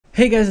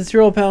Hey guys, it's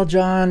your old pal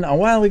John. A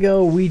while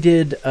ago we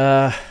did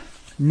Now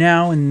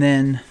and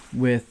Then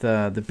with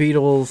the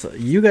Beatles.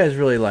 You guys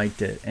really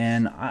liked it,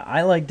 and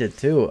I liked it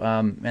too.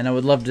 And I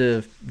would love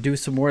to do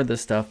some more of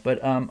this stuff,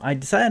 but I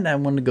decided I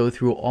wanted to go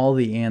through all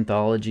the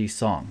anthology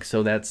songs.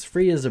 So that's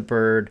Free as a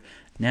Bird,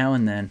 Now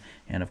and Then,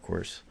 and of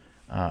course,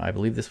 I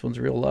believe this one's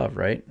Real Love,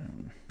 right?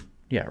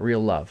 Yeah,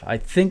 Real Love. I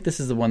think this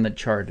is the one that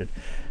charted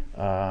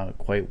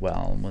quite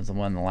well and was the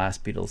one of the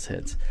last Beatles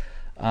hits.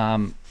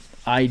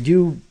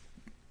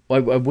 I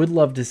would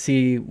love to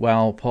see,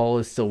 while Paul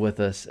is still with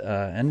us,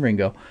 and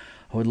Ringo,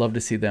 I would love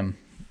to see them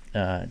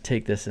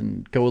take this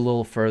and go a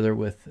little further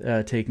with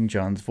taking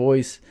John's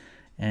voice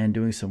and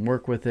doing some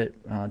work with it,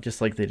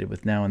 just like they did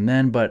with Now and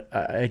Then. But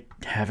I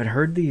haven't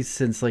heard these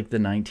since like the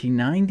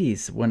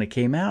 1990s when it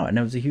came out, and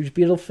I was a huge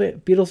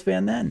Beatles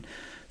fan then.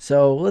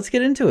 So let's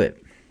get into it.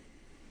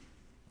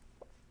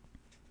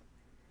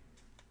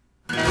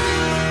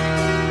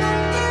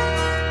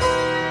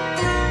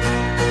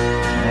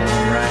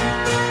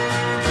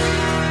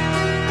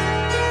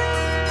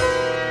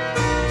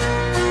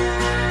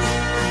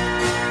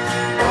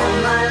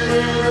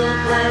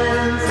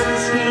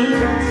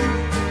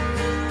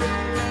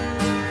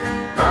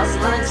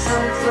 Like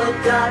some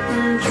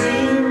forgotten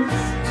dreams.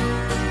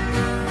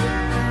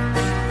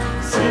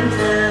 Seems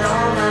that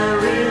all I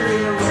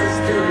really was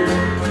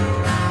doing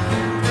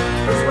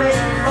was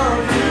waiting for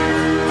you.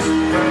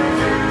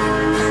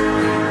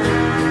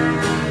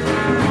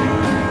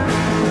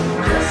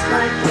 Just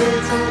like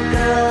little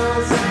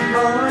girls and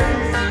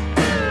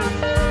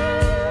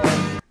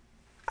boys.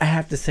 I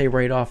have to say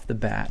right off the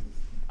bat,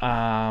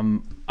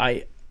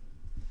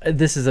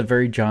 this is a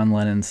very John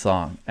Lennon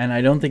song, and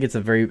I don't think it's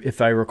a very,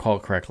 if I recall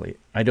correctly,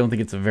 I don't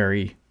think it's a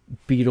very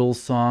Beatles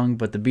song,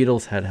 but the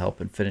Beatles had help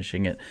in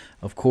finishing it,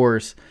 of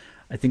course.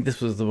 I think this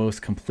was the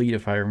most complete,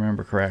 if I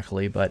remember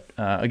correctly, but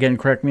again,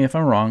 correct me if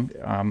I'm wrong.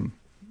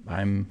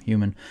 I'm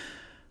human.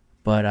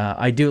 But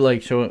I do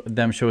like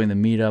them showing the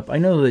meetup. I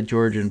know that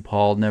George and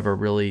Paul never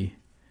really,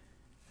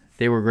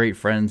 they were great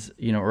friends,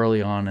 you know,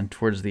 early on, and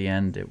towards the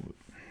end,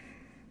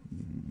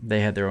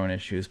 they had their own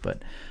issues,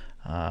 but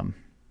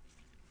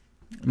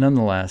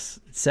nonetheless,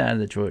 it's sad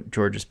that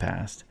George has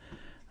passed,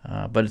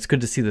 but it's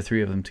good to see the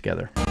three of them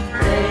together.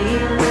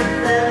 Playing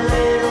with their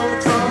little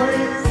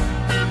toys.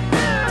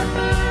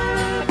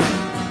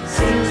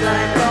 Seems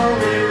like all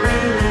we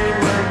really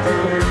were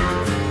doing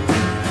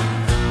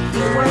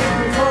was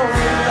waiting for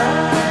love.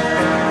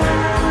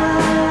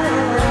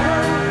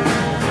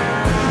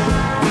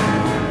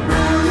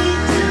 No need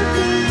to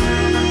be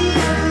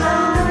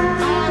alone.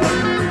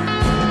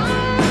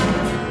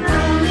 No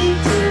need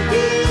to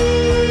be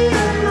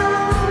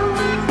alone.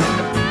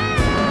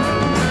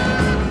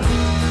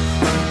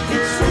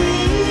 It's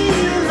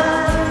real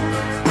love.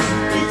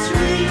 It's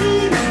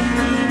real,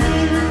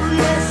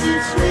 yes,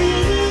 it's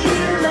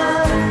real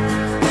love.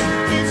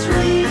 It's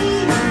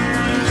real.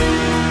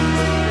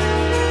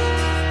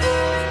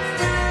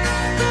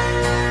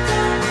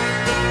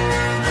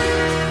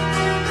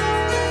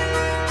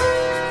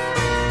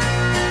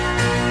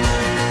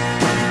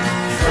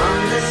 From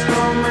this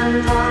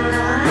moment on,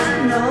 I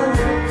know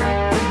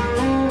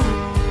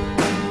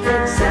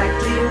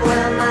exactly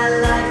where my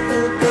life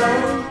will go.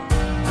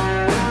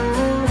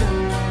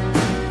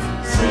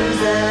 Seems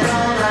that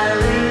all I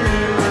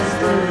really was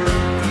doing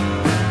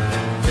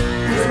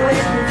was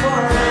waiting for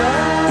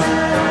love.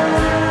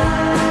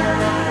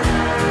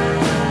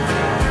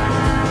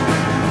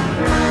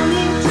 No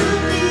need to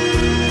be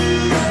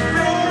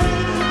afraid.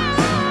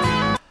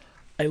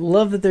 I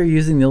love that they're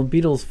using the old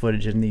Beatles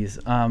footage in these.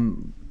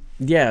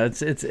 Yeah,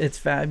 it's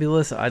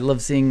fabulous. I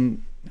love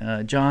seeing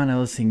John. I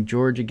love seeing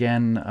George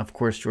again. Of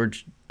course,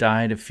 George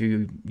died a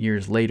few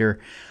years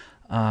later.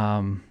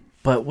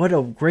 But what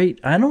a great,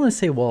 I don't want to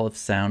say wall of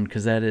sound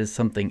because that is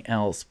something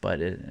else, but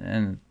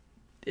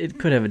it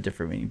could have a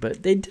different meaning.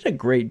 But they did a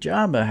great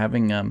job of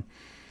having, and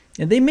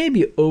they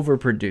maybe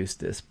overproduced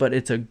this, but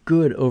it's a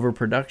good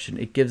overproduction.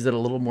 It gives it a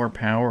little more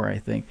power, I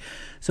think.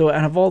 So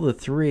out of all the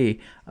three,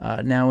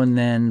 Now and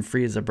Then,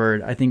 Free as a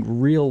Bird, I think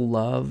Real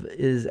Love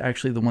is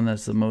actually the one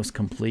that's the most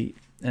complete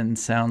and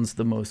sounds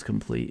the most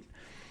complete.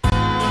 No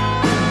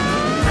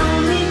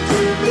need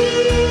to be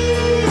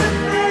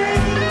afraid.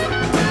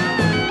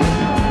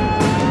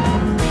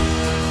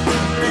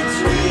 It's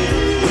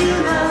real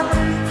love.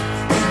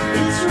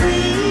 It's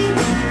real,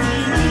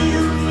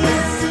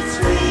 yes, it's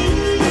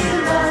real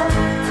love.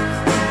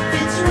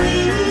 It's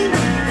real.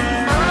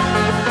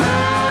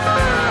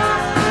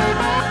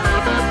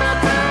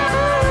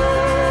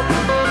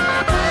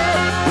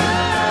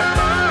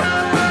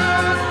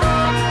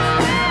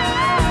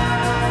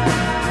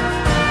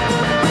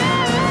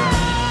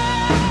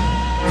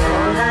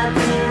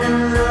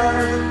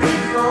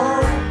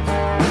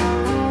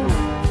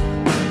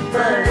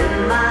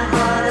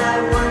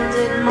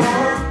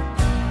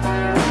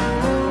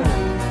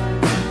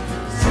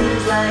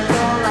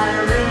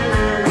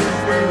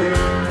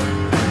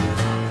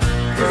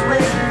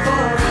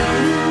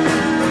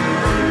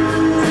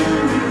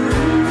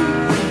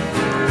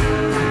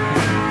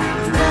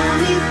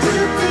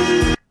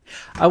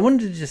 I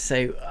wanted to just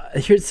say,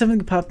 here's something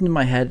that popped into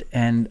my head,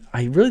 and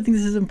I really think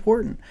this is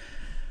important.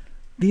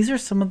 These are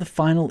some of the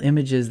final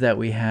images that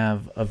we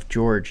have of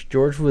George.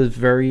 George was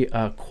very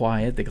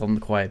quiet. They call him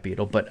the quiet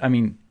Beatle. But, I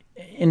mean,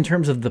 in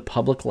terms of the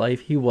public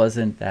life, he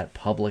wasn't that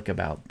public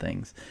about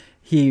things.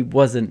 He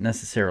wasn't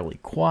necessarily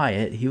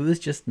quiet. He was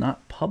just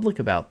not public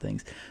about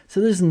things.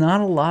 So there's not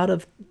a lot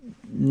of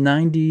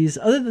 90s,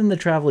 other than the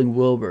Traveling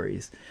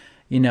Wilburys,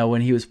 you know,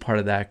 when he was part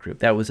of that group.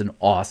 That was an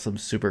awesome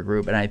super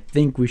group, and I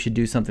think we should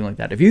do something like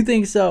that. If you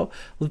think so,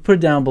 let's put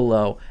it down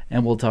below,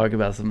 and we'll talk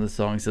about some of the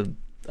songs of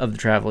the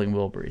Traveling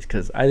Wilburys,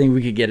 because I think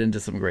we could get into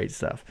some great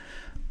stuff.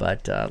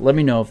 But let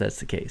me know if that's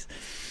the case.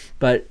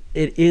 But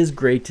it is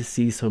great to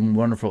see some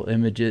wonderful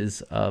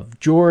images of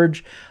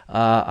George.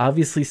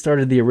 Obviously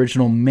started the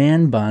original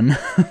man bun,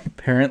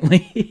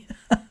 apparently.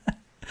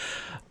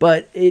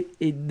 But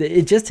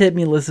it just hit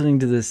me listening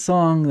to this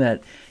song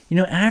that, you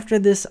know, after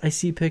this, I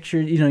see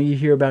pictures, you know, you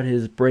hear about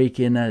his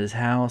break-in at his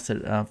house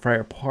at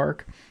Friar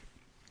Park.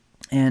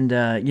 And,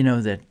 you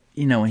know, that,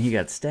 you know, when he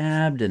got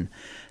stabbed and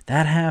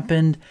that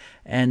happened.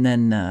 And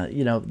then,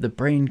 you know, the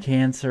brain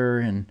cancer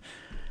and,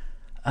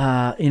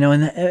 you know,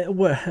 and it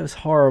was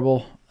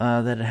horrible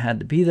that it had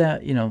to be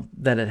that, you know,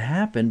 that it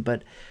happened.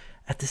 But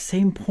at the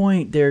same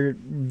point, they're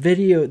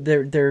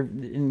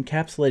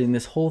encapsulating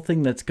this whole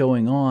thing that's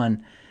going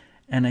on.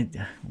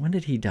 And when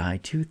did he die?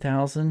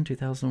 2000,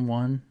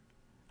 2001?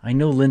 I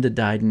know Linda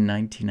died in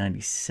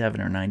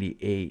 1997 or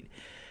 98.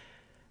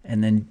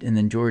 And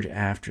then George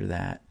after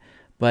that.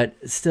 But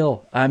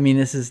still, I mean,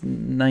 this is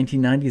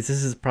 1990s.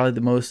 This is probably the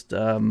most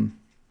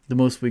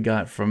we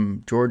got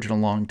from George in a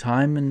long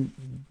time,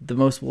 and the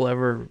most we'll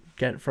ever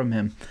get from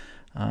him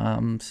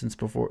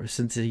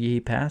since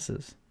he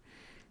passes.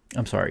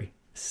 I'm sorry,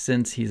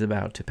 since he's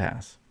about to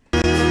pass.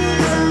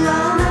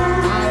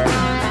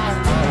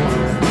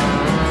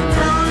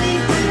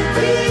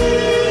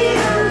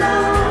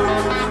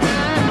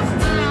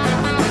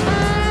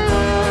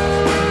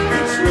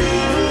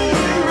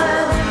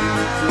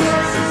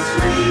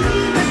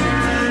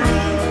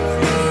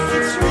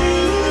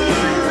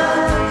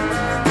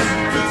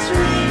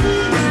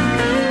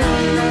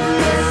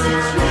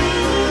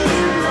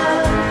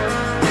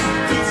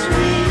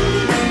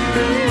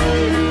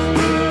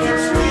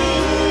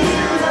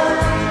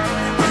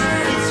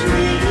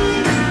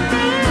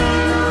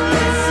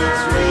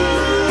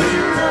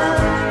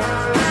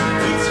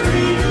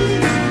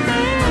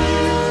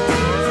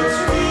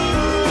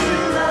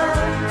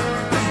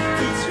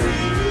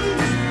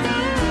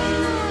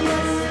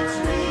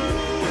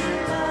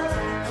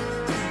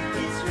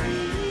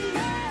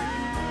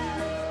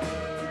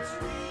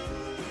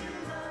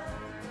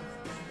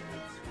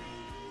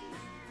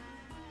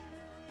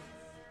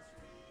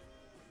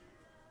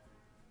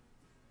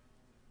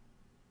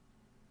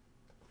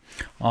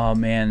 Oh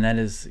man, that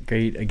is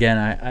great. Again,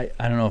 I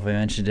don't know if I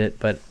mentioned it,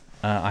 but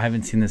I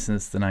haven't seen this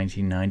since the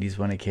 1990s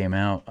when it came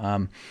out.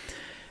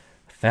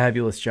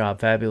 Fabulous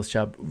job.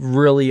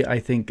 Really,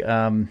 I think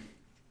I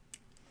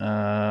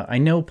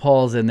know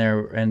Paul's in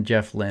there and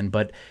Jeff Lynne,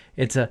 but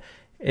it's a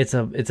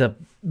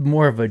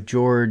more of a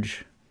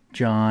George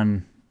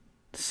John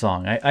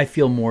song. I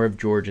feel more of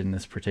George in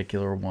this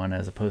particular one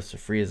as opposed to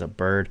Free as a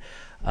Bird,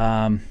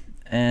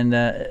 and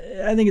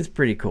I think it's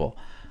pretty cool.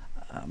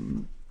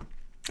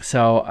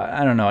 So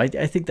I don't know. I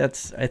think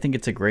it's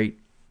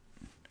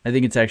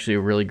actually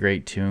a really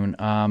great tune.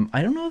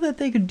 I don't know that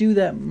they could do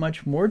that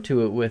much more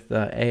to it with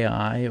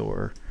AI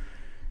or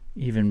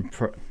even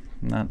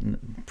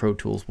Pro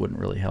Tools wouldn't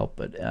really help,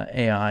 but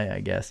AI,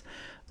 I guess.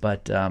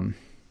 But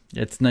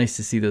it's nice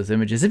to see those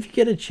images if you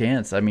get a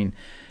chance. I mean,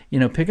 you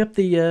know, pick up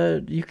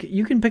the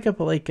you can pick up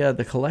like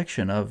the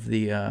collection of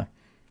the.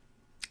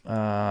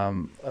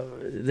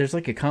 There's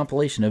like a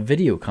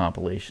video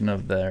compilation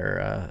of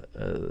their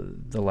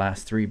the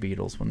last three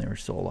Beatles when they were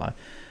still alive,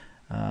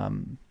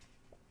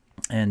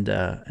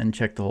 and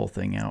check the whole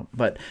thing out.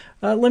 But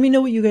let me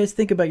know what you guys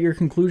think about your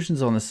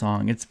conclusions on the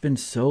song. It's been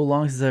so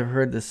long since I've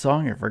heard this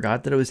song, I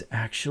forgot that it was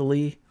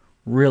actually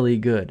really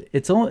good.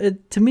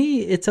 To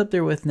me, it's up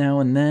there with Now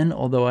and Then,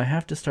 although I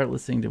have to start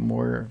listening to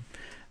more of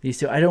these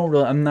two.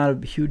 I'm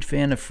not a huge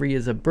fan of Free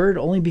as a Bird,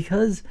 only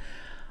because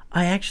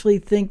I actually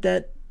think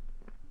that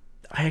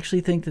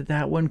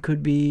that one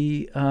could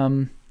be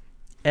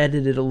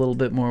edited a little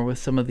bit more with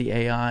some of the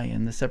AI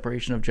and the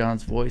separation of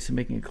John's voice and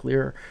making it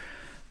clearer.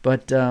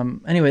 But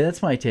anyway,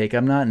 that's my take.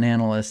 I'm not an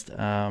analyst.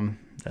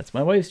 That's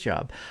my wife's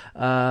job.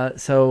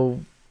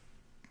 So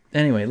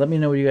anyway, let me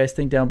know what you guys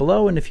think down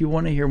below. And if you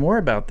want to hear more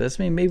about this,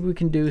 maybe we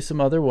can do some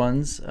other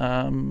ones.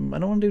 I don't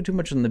want to do too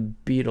much on the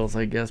Beatles,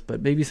 I guess,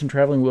 but maybe some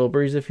Traveling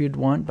Wilburys if you'd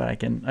want. But I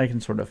can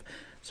sort of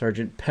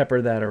Sergeant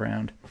Pepper that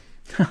around.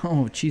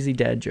 Oh, cheesy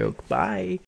dad joke. Bye.